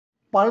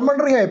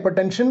Pulmonary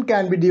hypertension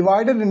can be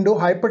divided into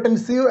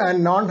hypertensive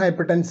and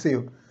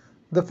non-hypertensive.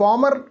 The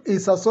former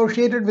is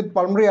associated with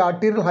pulmonary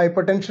arterial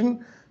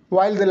hypertension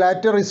while the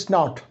latter is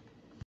not.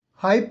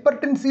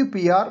 Hypertensive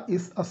PR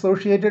is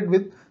associated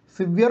with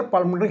severe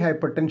pulmonary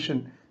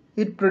hypertension.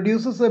 It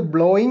produces a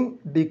blowing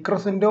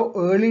decrescendo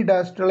early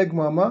diastolic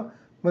murmur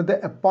with the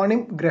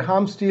eponym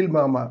Graham Steell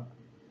murmur.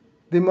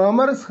 The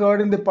murmur is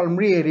heard in the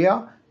pulmonary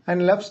area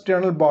and left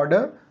sternal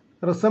border,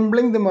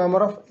 resembling the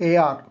murmur of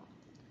AR.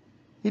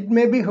 It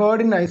may be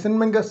heard in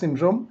Eisenmenger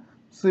syndrome,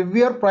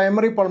 severe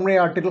primary pulmonary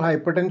arterial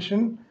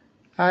hypertension,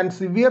 and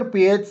severe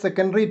PH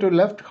secondary to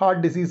left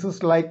heart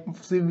diseases like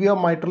severe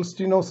mitral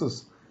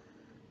stenosis.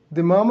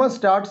 The murmur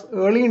starts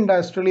early in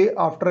diastole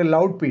after a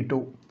loud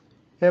P2.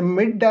 A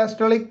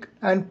mid-diastolic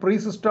and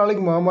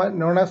presystolic murmur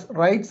known as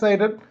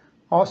right-sided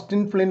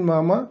Austin Flint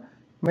murmur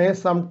may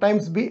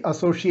sometimes be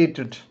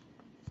associated.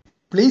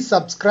 Please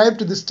subscribe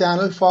to this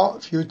channel for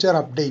future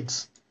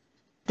updates.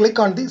 Click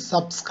on the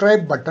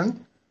subscribe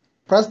button.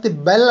 Press the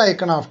bell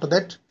icon after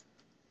that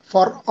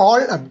for all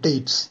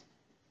updates.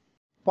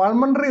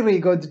 Pulmonary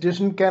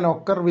regurgitation can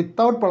occur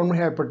without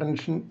pulmonary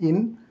hypertension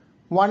in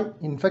 1.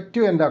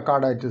 Infective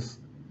endocarditis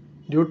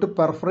due to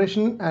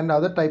perforation and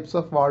other types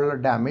of valvular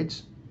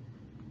damage.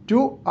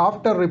 2.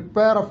 After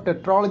repair of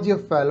tetralogy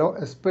of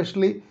Fallot,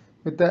 especially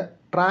with a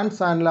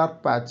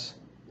transannular patch.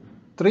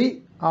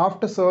 3.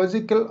 After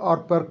surgical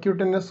or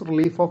percutaneous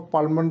relief of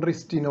pulmonary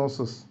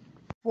stenosis.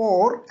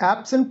 4.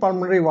 Absent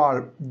pulmonary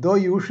valve, though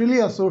usually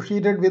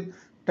associated with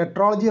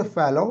tetralogy of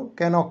Fallot,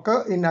 can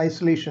occur in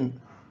isolation.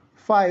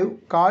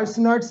 5.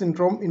 Carcinoid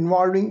syndrome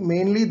involving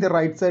mainly the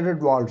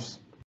right-sided valves.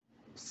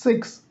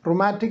 6.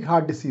 Rheumatic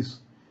heart disease.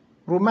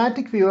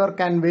 Rheumatic fever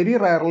can very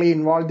rarely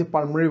involve the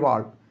pulmonary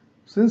valve.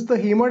 Since the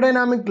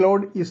hemodynamic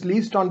load is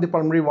least on the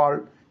pulmonary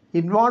valve,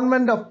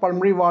 involvement of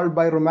pulmonary valve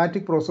by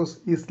rheumatic process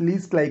is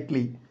least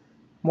likely.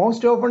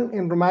 Most often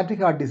in rheumatic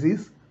heart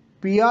disease,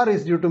 PR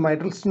is due to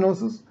mitral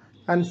stenosis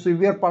and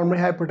severe pulmonary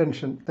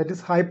hypertension, that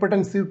is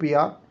hypertensive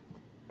PR.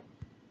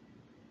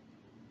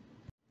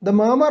 The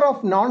murmur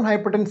of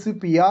non-hypertensive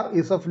PR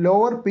is of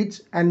lower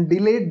pitch and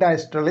delayed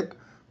diastolic,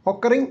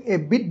 occurring a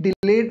bit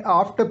delayed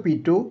after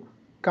P2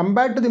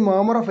 compared to the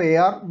murmur of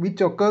AR, which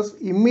occurs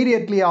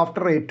immediately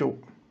after A2.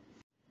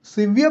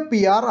 Severe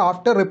PR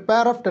after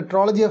repair of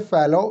tetralogy of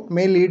Fallot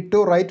may lead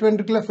to right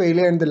ventricular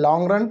failure in the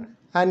long run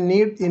and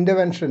need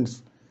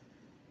interventions.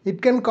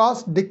 It can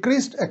cause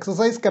decreased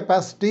exercise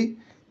capacity,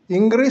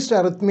 increased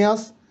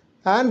arrhythmias,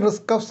 and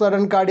risk of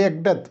sudden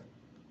cardiac death.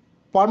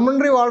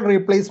 Pulmonary valve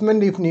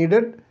replacement, if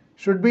needed,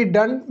 should be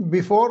done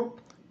before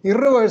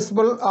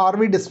irreversible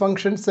RV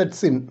dysfunction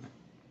sets in.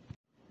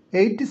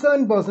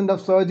 87%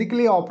 of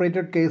surgically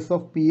operated cases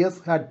of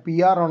PS had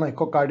PR on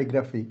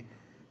echocardiography.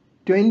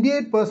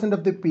 28%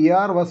 of the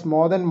PR was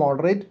more than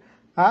moderate,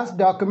 as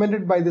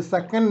documented by the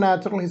second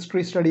natural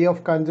history study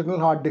of congenital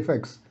heart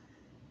defects.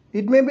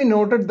 It may be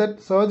noted that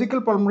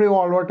surgical pulmonary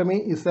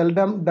valvotomy is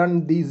seldom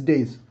done these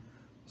days.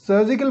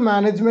 Surgical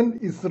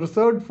management is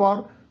reserved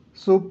for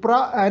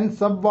supra and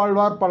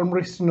subvalvular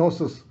pulmonary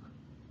stenosis.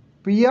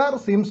 PR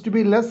seems to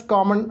be less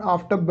common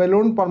after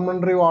balloon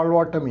pulmonary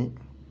valvotomy.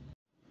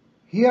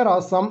 Here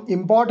are some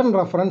important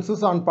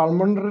references on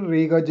pulmonary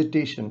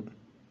regurgitation.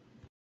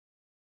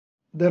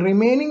 The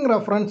remaining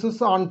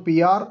references on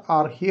PR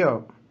are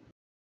here.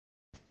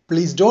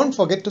 Please don't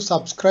forget to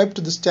subscribe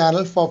to this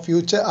channel for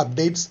future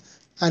updates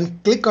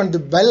and click on the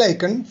bell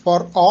icon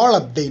for all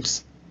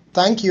updates.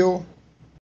 Thank you.